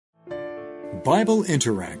Bible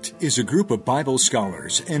Interact is a group of Bible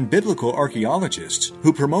scholars and biblical archaeologists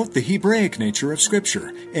who promote the Hebraic nature of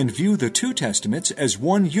Scripture and view the two Testaments as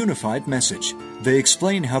one unified message. They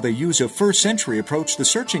explain how they use a first-century approach to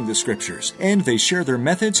searching the Scriptures, and they share their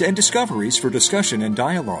methods and discoveries for discussion and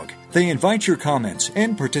dialogue. They invite your comments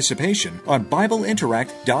and participation on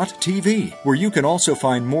BibleInteract.tv, where you can also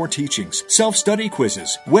find more teachings, self-study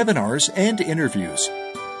quizzes, webinars, and interviews.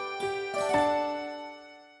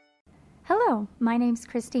 Hello, my name's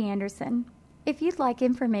Christy Anderson. If you'd like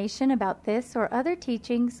information about this or other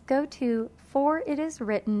teachings, go to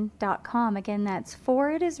ForItIsWritten.com. Again, that's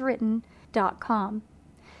ForItIsWritten.com.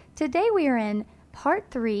 Today we are in Part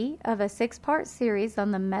 3 of a 6-part series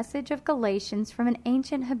on the message of Galatians from an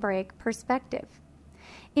ancient Hebraic perspective.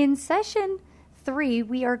 In Session 3,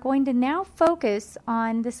 we are going to now focus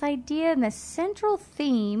on this idea and the central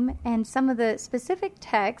theme and some of the specific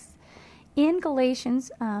texts in Galatians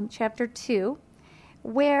chapter 2,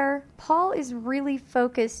 where Paul is really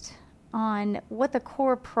focused on what the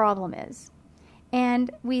core problem is. And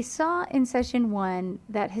we saw in Session 1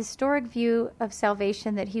 that historic view of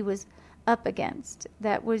salvation that he was up against,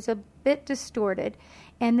 that was a bit distorted.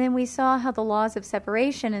 And then we saw how the laws of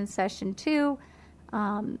separation in Session 2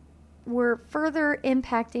 were further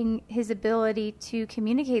impacting his ability to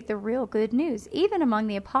communicate the real good news. Even among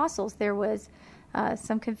the apostles, there was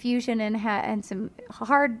some confusion and some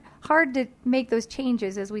hard to make those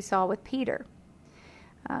changes, as we saw with Peter.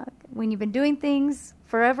 When you've been doing things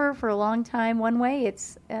forever, for a long time, one way,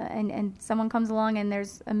 it's and someone comes along and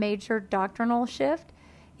there's a major doctrinal shift,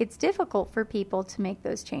 it's difficult for people to make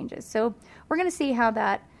those changes. So we're going to see how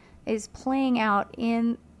that is playing out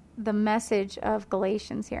in the message of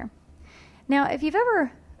Galatians here. Now, if you've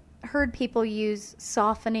ever heard people use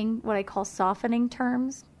softening, what I call softening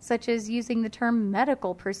terms, such as using the term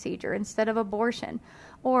medical procedure instead of abortion,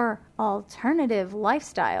 or alternative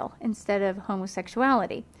lifestyle instead of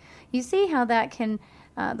homosexuality. You see how that can,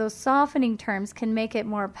 those softening terms can make it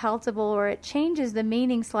more palatable, or it changes the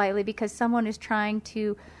meaning slightly because someone is trying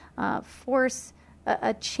to force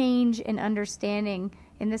a change in understanding.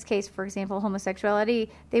 In this case, for example,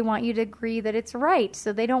 homosexuality, they want you to agree that it's right.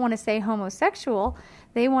 So they don't want to say homosexual,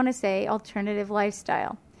 they want to say alternative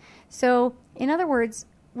lifestyle. So, in other words,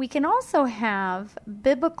 we can also have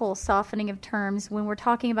biblical softening of terms when we're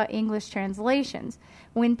talking about English translations.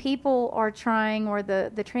 When people are trying, or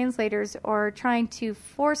the translators are trying to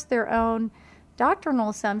force their own doctrinal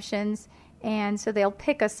assumptions, and so they'll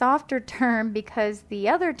pick a softer term because the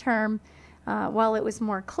other term, while it was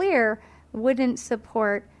more clear, wouldn't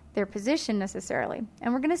support their position necessarily.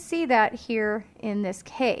 And we're going to see that here in this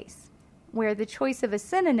case, where the choice of a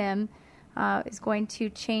synonym is going to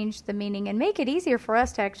change the meaning and make it easier for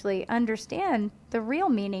us to actually understand the real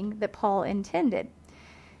meaning that Paul intended.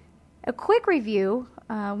 A quick review,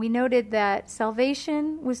 we noted that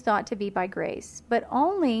salvation was thought to be by grace, but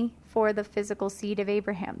only for the physical seed of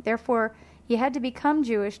Abraham. Therefore, you had to become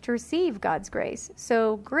Jewish to receive God's grace.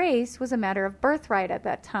 So grace was a matter of birthright at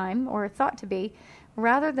that time, or thought to be,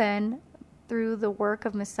 rather than through the work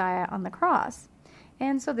of Messiah on the cross.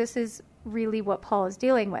 And so this is really what Paul is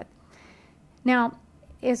dealing with. Now,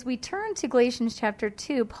 as we turn to Galatians chapter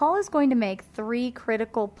 2, Paul is going to make 3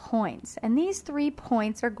 critical points. And these 3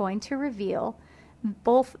 points are going to reveal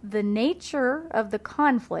both the nature of the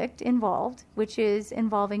conflict involved, which is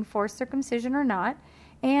involving forced circumcision or not,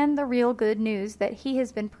 and the real good news that he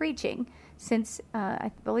has been preaching since,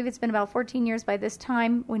 I believe it's been about 14 years by this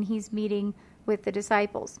time, when he's meeting with the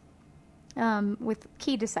disciples, with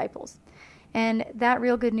key disciples. And that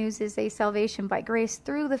real good news is a salvation by grace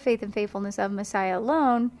through the faith and faithfulness of Messiah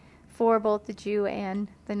alone for both the Jew and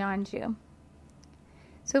the non-Jew.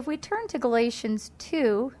 So if we turn to Galatians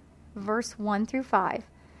 2, verse 1 through 5,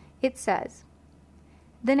 it says,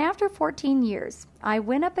 "Then after 14 years, I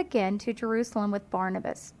went up again to Jerusalem with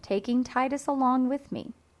Barnabas, taking Titus along with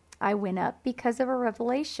me. I went up because of a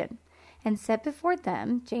revelation, and set before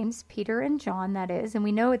them, James, Peter, and John, that is," and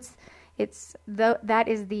we know that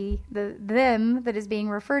is the them that is being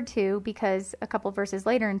referred to, because a couple verses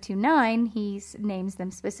later in 2:9, he names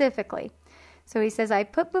them specifically. So he says, "I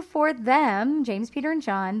put before them, James, Peter, and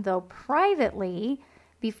John, though privately,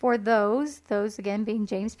 before those again being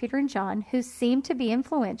James, Peter, and John, who seemed to be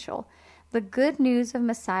influential, the good news of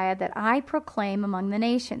Messiah that I proclaim among the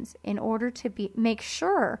nations, in order to make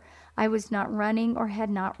sure I was not running or had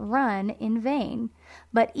not run in vain.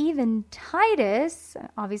 But even Titus,"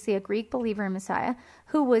 obviously a Greek believer in Messiah,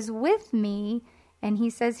 "who was with me," and he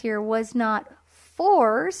says here, "was not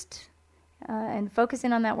forced," and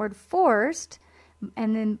focusing on that word forced,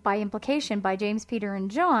 and then by implication by James, Peter, and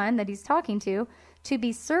John that he's talking to, to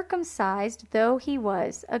be circumcised, though he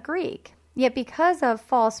was a Greek. Yet because of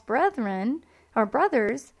false brethren, or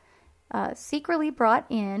brothers, secretly brought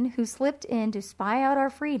in, who slipped in to spy out our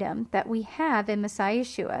freedom that we have in Messiah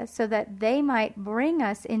Yeshua, so that they might bring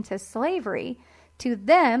us into slavery, to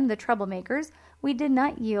them, the troublemakers, we did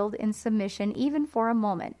not yield in submission even for a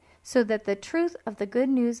moment, so that the truth of the good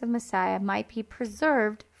news of Messiah might be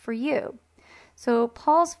preserved for you. So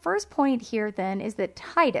Paul's first point here then is that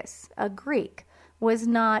Titus, a Greek, was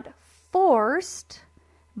not forced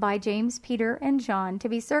by James, Peter, and John to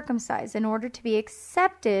be circumcised in order to be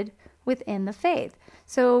accepted within the faith.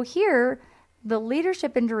 So here, the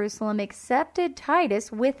leadership in Jerusalem accepted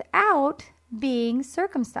Titus without being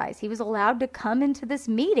circumcised. He was allowed to come into this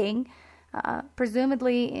meeting,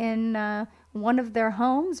 presumably in one of their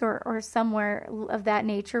homes or somewhere of that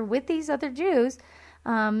nature with these other Jews,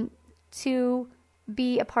 to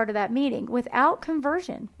be a part of that meeting without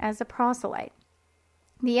conversion as a proselyte.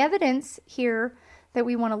 The evidence here that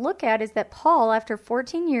we want to look at is that Paul, after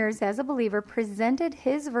 14 years as a believer, presented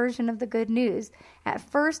his version of the good news. At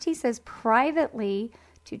first, he says privately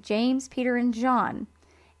to James, Peter, and John.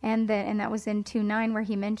 And that was in 2:9 where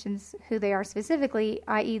he mentions who they are specifically,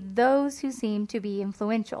 i.e. those who seem to be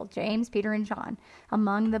influential, James, Peter, and John,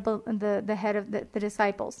 among the head of the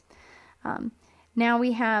disciples. Now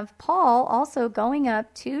we have Paul also going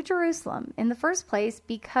up to Jerusalem in the first place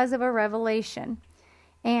because of a revelation.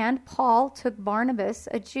 And Paul took Barnabas,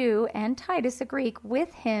 a Jew, and Titus, a Greek,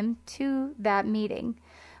 with him to that meeting.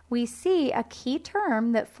 We see a key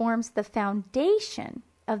term that forms the foundation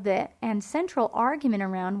of the and central argument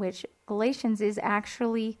around which Galatians is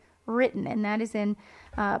actually written, and that is in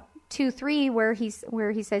 2:3, where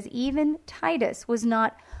he says, even Titus was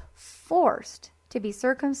not forced to be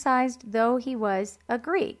circumcised, though he was a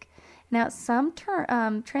Greek. Now, some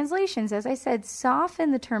translations, as I said,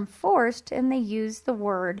 soften the term forced, and they use the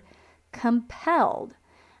word compelled.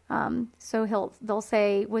 So they'll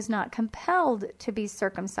say was not compelled to be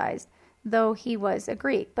circumcised, though he was a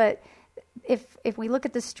Greek. But if we look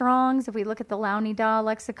at the Strongs, if we look at the Launida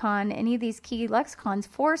lexicon, any of these key lexicons,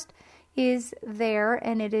 forced is there,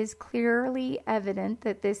 and it is clearly evident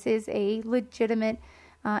that this is a legitimate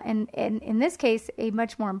and in this case, a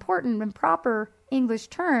much more important and proper English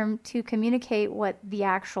term to communicate what the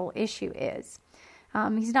actual issue is.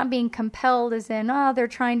 He's not being compelled as in, they're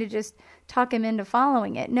trying to just talk him into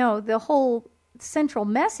following it. No, the whole central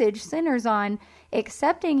message centers on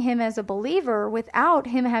accepting him as a believer without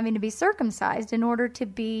him having to be circumcised in order to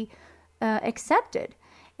be accepted.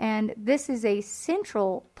 And this is a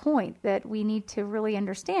central point that we need to really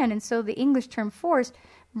understand. And so the English term forced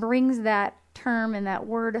brings that term and that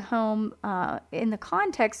word home in the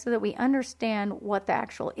context so that we understand what the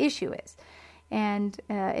actual issue is. And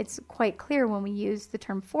it's quite clear when we use the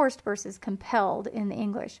term forced versus compelled in the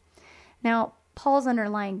English. Now, Paul's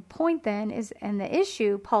underlying point then is, and the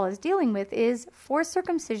issue Paul is dealing with, is forced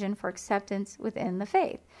circumcision for acceptance within the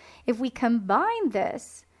faith. If we combine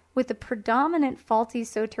this with the predominant faulty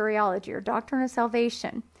soteriology or doctrine of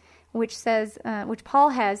salvation, which says, which Paul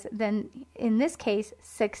has then, in this case,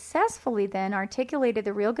 successfully then articulated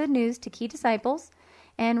the real good news to key disciples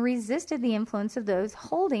and resisted the influence of those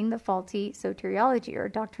holding the faulty soteriology or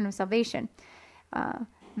doctrine of salvation,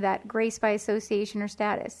 that grace by association or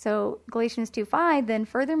status. So Galatians 2:5 then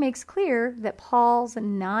further makes clear that Paul's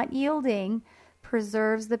not yielding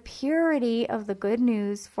preserves the purity of the good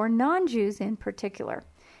news for non-Jews in particular.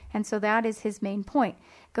 And so that is his main point.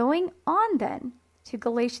 Going on then to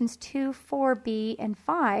Galatians 2:4b and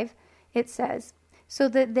 5, it says, so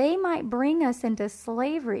that they might bring us into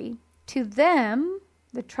slavery to them,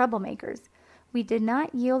 the troublemakers, we did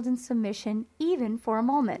not yield in submission even for a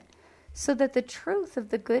moment, so that the truth of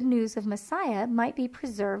the good news of Messiah might be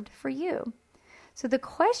preserved for you. So the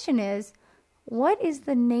question is, what is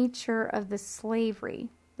the nature of the slavery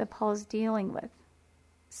that Paul is dealing with?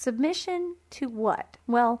 Submission to what?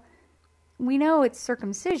 Well, we know it's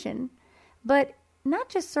circumcision, but not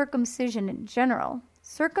just circumcision in general,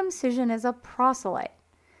 circumcision as a proselyte.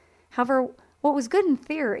 However, what was good in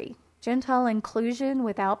theory, Gentile inclusion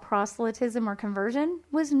without proselytism or conversion,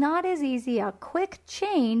 was not as easy a quick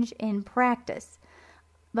change in practice.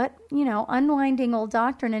 But, unwinding old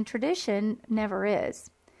doctrine and tradition never is.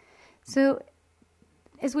 So,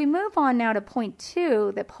 as we move on now to point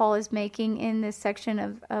 2 that Paul is making in this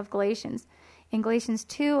section of Galatians, in Galatians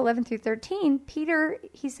 2:11 through 13, Peter,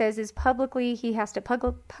 he says, he has to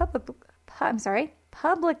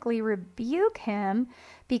publicly rebuke him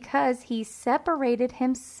because he separated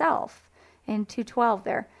himself, in 2:12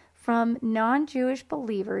 there, from non-Jewish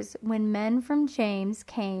believers when men from James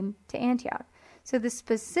came to Antioch. So the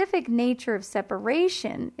specific nature of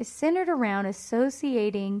separation is centered around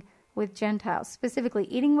associating with Gentiles, specifically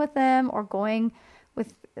eating with them or going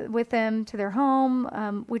with them to their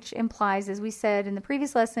home, which implies, as we said in the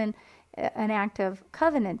previous lesson, an act of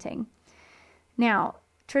covenanting. Now,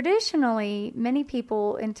 traditionally, many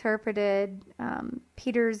people interpreted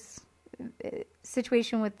Peter's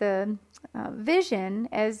situation with the vision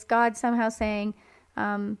as God somehow saying,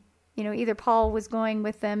 either Paul was going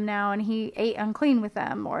with them now and he ate unclean with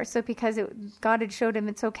them, or so because God had showed him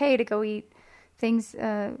it's okay to go eat things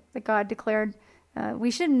that God declared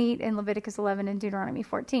we shouldn't eat in Leviticus 11 and Deuteronomy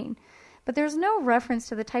 14. But there's no reference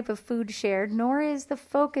to the type of food shared, nor is the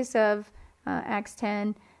focus of Acts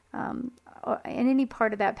 10 in any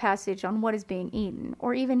part of that passage on what is being eaten,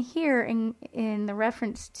 or even here in the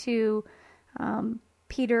reference to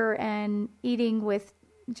Peter and eating with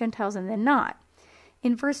Gentiles and then not.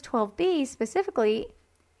 In verse 12b specifically,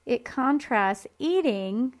 it contrasts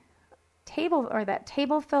eating that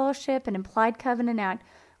table fellowship and implied covenant act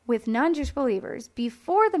with non-Jewish believers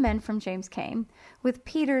before the men from James came, with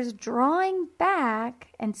Peter's drawing back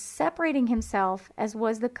and separating himself as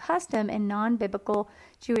was the custom and non-biblical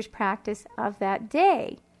Jewish practice of that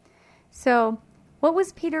day. So what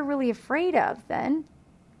was Peter really afraid of then?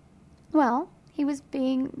 Well, he was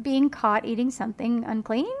being caught eating something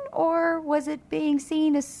unclean, or was it being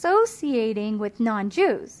seen associating with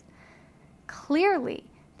non-Jews? Clearly,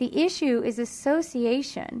 the issue is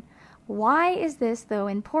association. Why is this, though,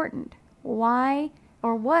 important? Why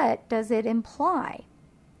or what does it imply?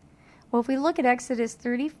 Well, if we look at Exodus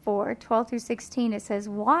 34, 12 through 16, it says,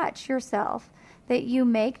 "Watch yourself that you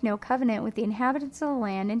make no covenant with the inhabitants of the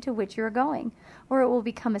land into which you are going, or it will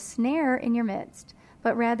become a snare in your midst.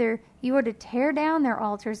 But rather, you are to tear down their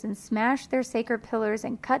altars and smash their sacred pillars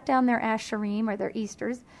and cut down their asherim, or their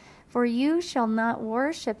Easters. For you shall not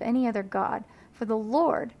worship any other god, for the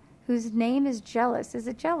Lord, whose name is jealous, is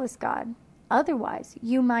a jealous God. Otherwise,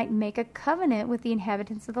 you might make a covenant with the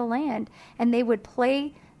inhabitants of the land, and they would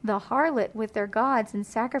play the harlot with their gods and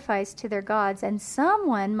sacrifice to their gods, and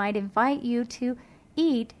someone might invite you to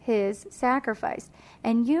eat his sacrifice.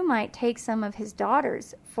 And you might take some of his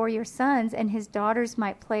daughters for your sons, and his daughters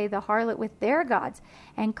might play the harlot with their gods,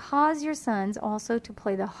 and cause your sons also to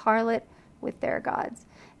play the harlot with their gods."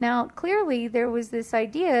 Now, clearly, there was this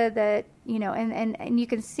idea that, and you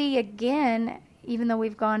can see again, even though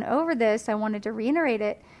we've gone over this, I wanted to reiterate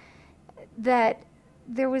it, that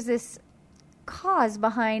there was this cause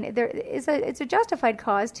behind, it's a justified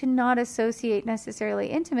cause to not associate necessarily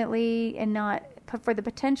intimately and not for the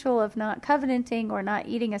potential of not covenanting or not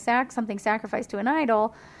eating something sacrificed to an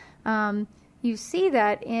idol. You see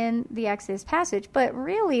that in the Exodus passage. But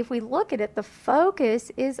really, if we look at it, the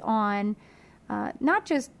focus is on not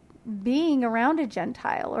just being around a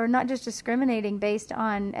Gentile, or not just discriminating based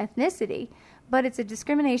on ethnicity, but it's a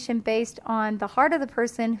discrimination based on the heart of the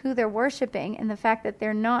person, who they're worshiping, and the fact that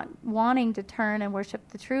they're not wanting to turn and worship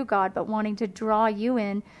the true God, but wanting to draw you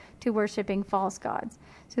in to worshiping false gods.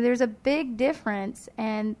 So there's a big difference,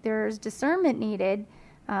 and there's discernment needed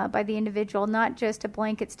by the individual, not just a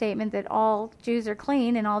blanket statement that all Jews are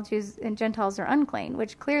clean and all Jews and Gentiles are unclean,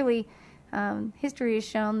 which clearly history has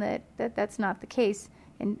shown that that's not the case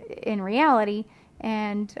in reality,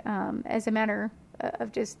 and as a matter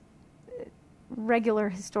of just regular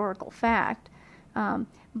historical fact.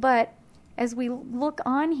 But as we look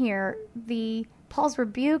on here, Paul's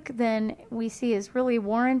rebuke then we see is really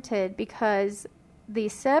warranted, because the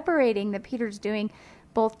separating that Peter's doing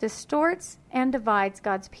both distorts and divides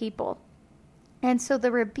God's people. And so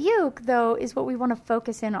the rebuke, though, is what we want to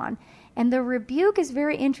focus in on. And the rebuke is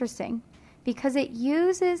very interesting because it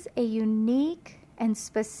uses a unique and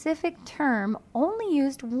specific term only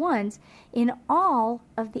used once in all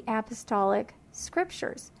of the apostolic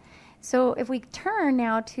scriptures. So if we turn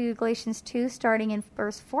now to Galatians 2, starting in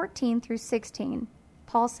verse 14 through 16,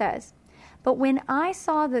 Paul says, "But when I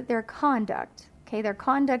saw that their conduct," their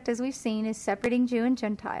conduct, as we've seen, is separating Jew and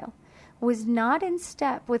Gentile, "was not in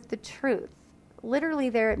step with the truth," literally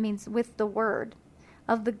there it means with the word,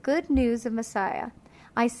 "of the good news of Messiah,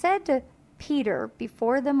 I said to Peter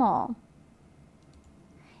before them all,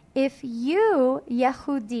 if you,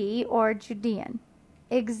 Yehudi or Judean,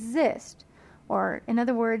 exist," or in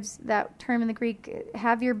other words, that term in the Greek,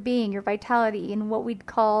 have your being, your vitality, in what we'd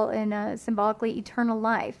call in symbolically eternal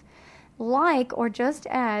life, like or just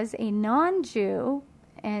as a non-Jew,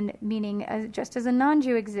 and meaning just as a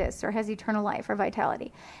non-Jew exists or has eternal life or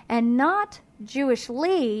vitality, and not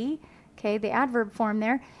Jewishly, the adverb form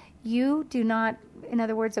there, you do not, in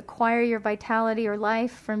other words, acquire your vitality or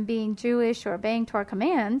life from being Jewish or obeying Torah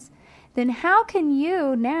commands, then how can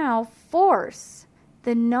you now force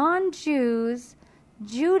the non-Jews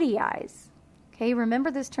Judaize? Okay,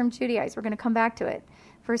 remember this term Judaize. We're going to come back to it.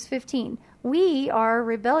 Verse 15, we are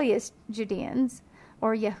rebellious Judeans,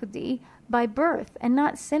 or Yehudi, by birth, and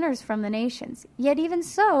not sinners from the nations. Yet even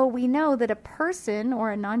so, we know that a person, or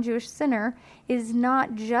a non-Jewish sinner, is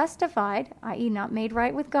not justified, i.e. not made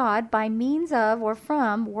right with God, by means of or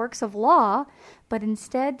from works of law, but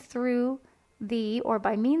instead through the, or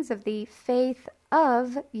by means of the faith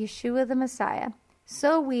of Yeshua the Messiah.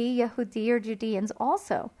 So we, Yehudi or Judeans,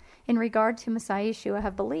 also, in regard to Messiah Yeshua,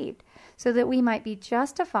 have believed, so that we might be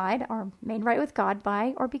justified or made right with God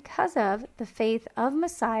by or because of the faith of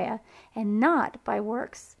Messiah, and not by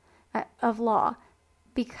works of law,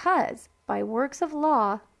 because by works of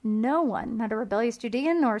law no one, not a rebellious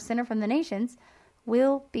Judean nor a sinner from the nations,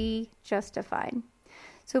 will be justified.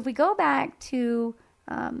 So if we go back to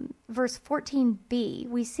verse 14b,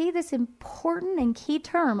 we see this important and key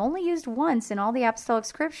term only used once in all the apostolic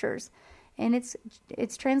scriptures, and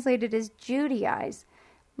it's translated as Judaize.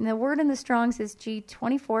 And the word in the Strong's is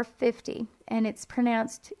G2450, and it's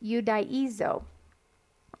pronounced Judaizo.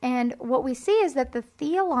 And what we see is that the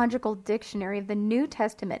Theological Dictionary of the New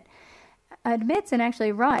Testament admits and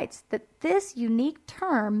actually writes that this unique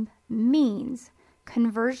term means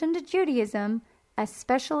conversion to Judaism,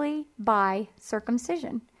 especially by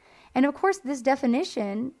circumcision. And of course, this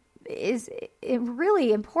definition is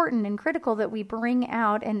really important and critical that we bring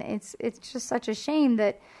out, and it's just such a shame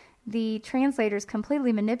that the translators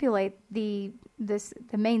completely manipulate the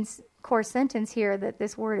main core sentence here that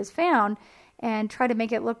this word is found, and try to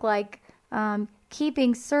make it look like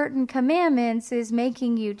keeping certain commandments is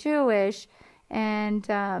making you Jewish, and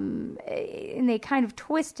they kind of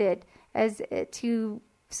twist it as to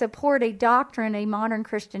support a doctrine, a modern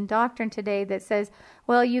Christian doctrine today that says,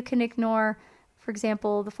 well, you can ignore, for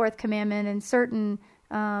example, the fourth commandment and certain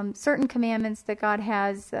commandments that God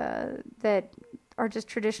has that are just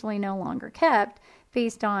traditionally no longer kept,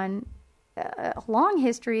 based on a long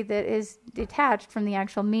history that is detached from the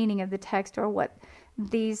actual meaning of the text or what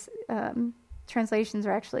these translations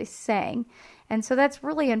are actually saying. And so that's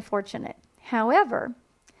really unfortunate. However,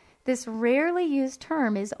 this rarely used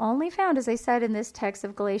term is only found, as I said, in this text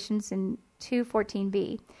of Galatians in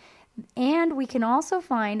 2:14b. And we can also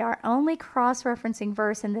find our only cross-referencing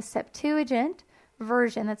verse in the Septuagint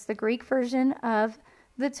version, that's the Greek version of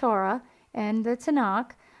the Torah and the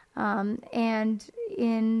Tanakh, and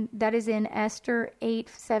that is in Esther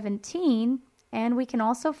 8:17, and we can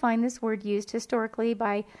also find this word used historically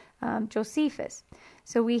by Josephus.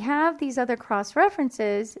 So we have these other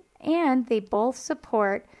cross-references, and they both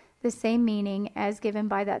support the same meaning as given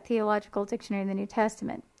by that Theological Dictionary in the New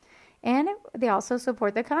Testament. And they also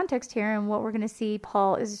support the context here and what we're going to see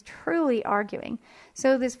Paul is truly arguing.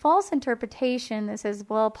 So this false interpretation that says,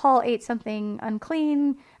 well, Paul ate something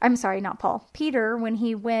unclean. I'm sorry, not Paul. Peter, when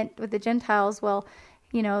he went with the Gentiles, well,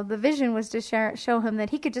 you know, the vision was to show him that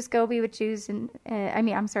he could just go be with Jews and,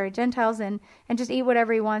 Gentiles and just eat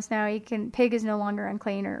whatever he wants now. Pig is no longer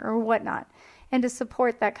unclean or whatnot. And to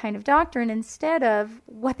support that kind of doctrine instead of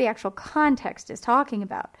what the actual context is talking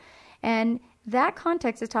about. And that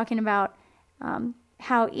context is talking about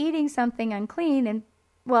how eating something unclean, and,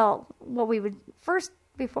 well, what we would first,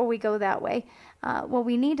 before we go that way, what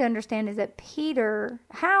we need to understand is that Peter,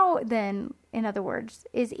 how then, in other words,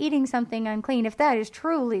 is eating something unclean, if that is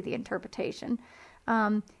truly the interpretation,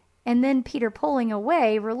 and then Peter pulling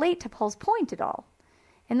away relate to Paul's point at all?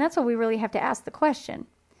 And that's what we really have to ask the question.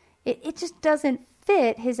 It just doesn't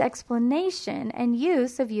fit his explanation and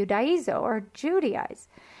use of Judaizo or Judaize.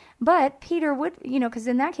 But Peter would, because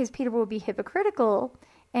in that case, Peter would be hypocritical,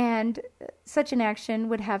 and such an action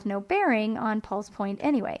would have no bearing on Paul's point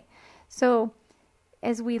anyway. So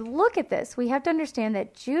as we look at this, we have to understand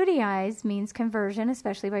that Judaize means conversion,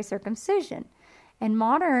 especially by circumcision. And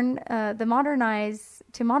to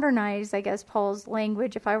modernize, I guess, Paul's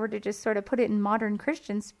language, if I were to just sort of put it in modern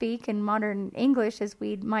Christian speak and modern English, as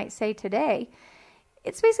we might say today,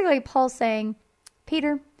 it's basically Paul saying,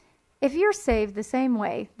 Peter, if you're saved the same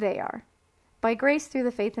way they are, by grace through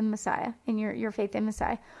the faith in Messiah, in your faith in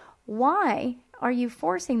Messiah, why are you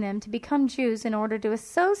forcing them to become Jews in order to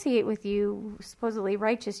associate with you, supposedly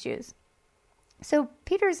righteous Jews? So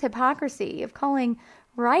Peter's hypocrisy of calling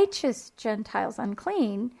righteous Gentiles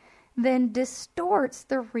unclean then distorts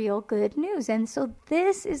the real good news. And so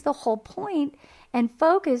this is the whole point and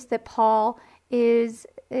focus that Paul is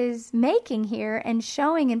making here and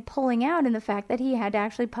showing and pulling out in the fact that he had to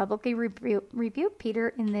actually publicly rebuke Peter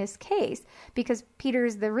in this case, because Peter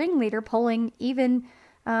is the ringleader pulling even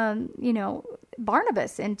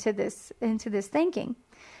Barnabas into this thinking.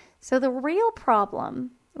 So the real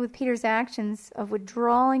problem with Peter's actions of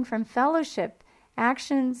withdrawing from fellowship,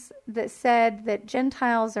 actions that said that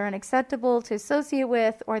Gentiles are unacceptable to associate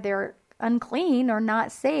with, or they're unclean or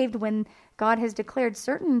not saved when God has declared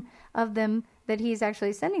certain of them that he's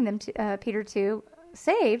actually sending them to Peter to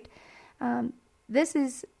saved, this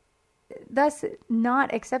is thus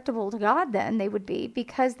not acceptable to God. Then they would be,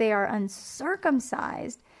 because they are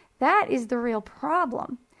uncircumcised. That is the real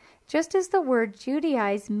problem. Just as the word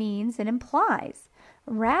Judaize means and implies,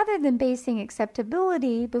 rather than basing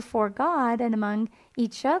acceptability before God and among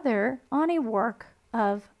each other on a work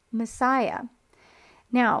of Messiah.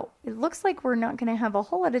 Now, it looks like we're not going to have a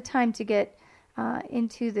whole lot of time to get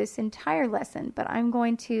into this entire lesson, but I'm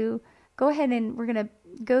going to go ahead and we're going to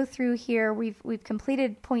go through here. We've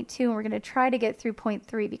completed point 2, and we're going to try to get through point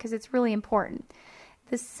 3 because it's really important.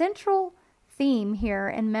 The central theme here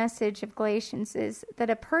and message of Galatians is that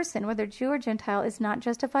a person, whether Jew or Gentile, is not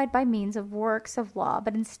justified by means of works of law,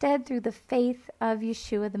 but instead through the faith of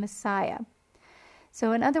Yeshua the Messiah.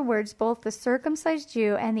 So in other words, both the circumcised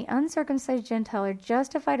Jew and the uncircumcised Gentile are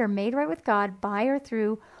justified or made right with God by or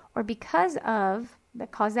through or because of, the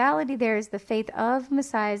causality there is the faith of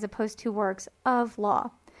Messiah as opposed to works of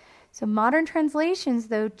law. So modern translations,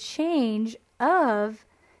 though, change of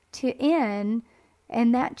to in,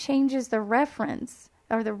 and that changes the reference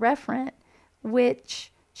or the referent,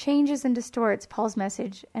 which changes and distorts Paul's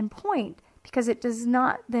message and point because it does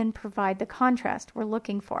not then provide the contrast we're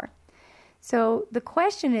looking for. So the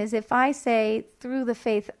question is, if I say through the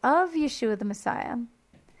faith of Yeshua the Messiah,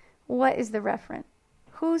 what is the referent?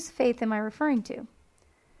 Whose faith am I referring to?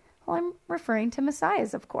 Well, I'm referring to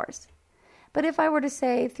Messiah's, of course. But if I were to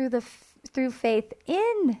say through faith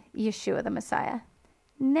in Yeshua the Messiah,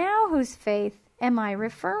 now whose faith am I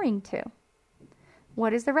referring to?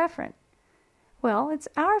 What is the referent? Well, it's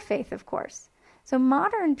our faith, of course. So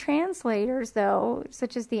modern translators, though,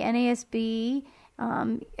 such as the NASB,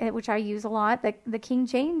 which I use a lot, the King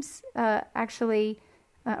James or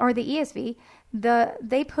the ESV,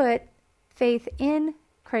 they put faith in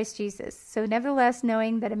Christ Jesus. So nevertheless,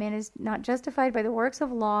 knowing that a man is not justified by the works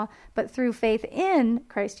of law, but through faith in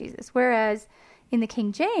Christ Jesus. Whereas in the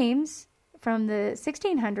King James from the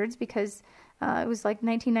 1600s, because it was like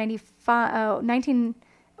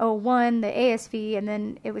 1901, the ASV, and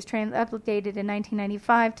then it was updated in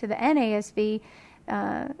 1995 to the NASV.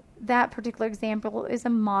 That particular example is a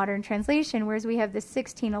modern translation, whereas we have the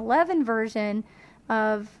 1611 version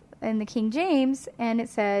in the King James, and it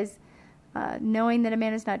says, knowing that a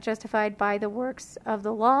man is not justified by the works of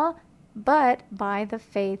the law, but by the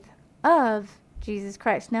faith of Jesus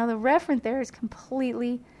Christ. Now, the referent there is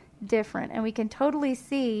completely different, and we can totally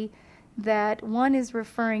see that one is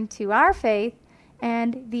referring to our faith,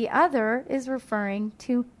 and the other is referring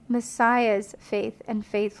to Messiah's faith and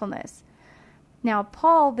faithfulness. Now,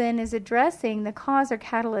 Paul then is addressing the cause or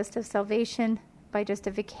catalyst of salvation by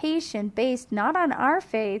justification based not on our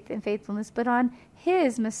faith and faithfulness, but on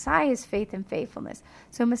his, Messiah's faith and faithfulness.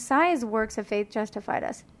 So Messiah's works of faith justified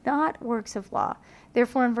us, not works of law.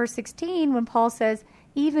 Therefore, in verse 16, when Paul says,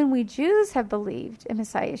 even we Jews have believed in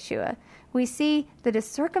Messiah Yeshua, we see that a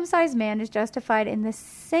circumcised man is justified in the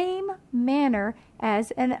same manner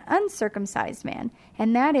as an uncircumcised man,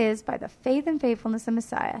 and that is by the faith and faithfulness of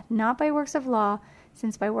Messiah, not by works of law,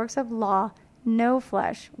 since by works of law no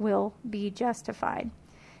flesh will be justified.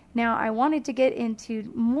 Now, I wanted to get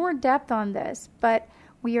into more depth on this, but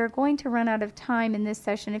we are going to run out of time in this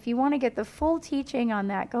session. If you want to get the full teaching on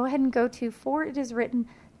that, go ahead and go to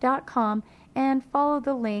foritiswritten.com and follow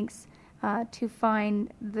the links to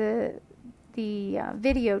find the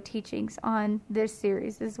video teachings on this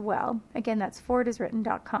series as well. Again, that's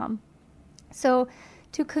foritiswritten.com. So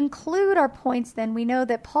to conclude our points then, we know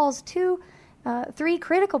that Paul's three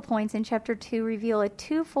critical points in chapter 2 reveal a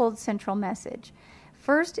twofold central message.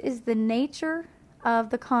 First is the nature of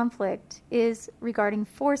the conflict is regarding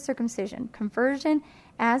forced circumcision. Conversion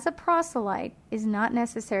as a proselyte is not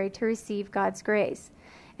necessary to receive God's grace.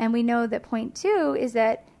 And we know that point 2 is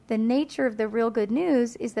that the nature of the real good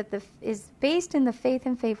news is that is based in the faith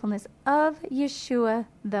and faithfulness of Yeshua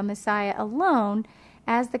the Messiah alone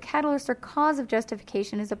as the catalyst or cause of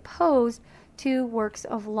justification as opposed to works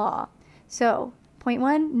of law. So, point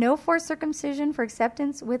 1, no forced circumcision for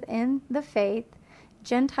acceptance within the faith.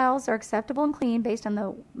 Gentiles are acceptable and clean based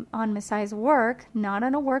on Messiah's work, not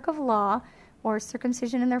on a work of law or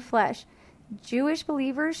circumcision in their flesh. Jewish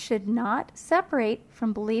believers should not separate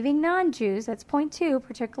from believing non-Jews. That's point 2,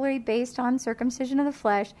 particularly based on circumcision of the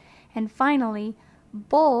flesh. And finally,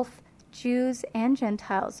 both Jews and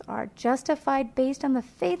Gentiles are justified based on the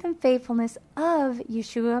faith and faithfulness of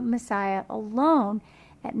Yeshua Messiah alone,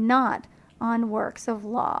 and not on works of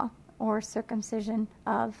law or circumcision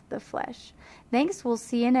of the flesh. Thanks. We'll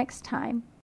see you next time.